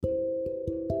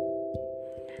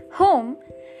Home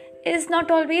is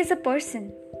not always a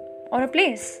person or a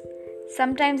place.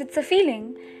 Sometimes it's a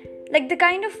feeling, like the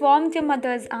kind of warmth your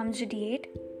mother's arms radiate,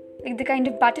 like the kind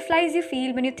of butterflies you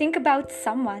feel when you think about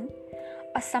someone,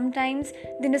 or sometimes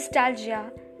the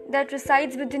nostalgia that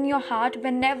resides within your heart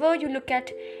whenever you look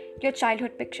at your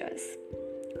childhood pictures.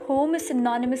 Home is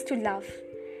synonymous to love.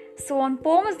 So, on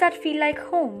poems that feel like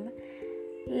home,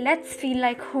 let's feel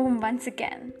like home once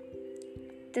again.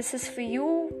 This is for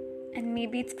you, and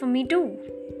maybe it's for me too.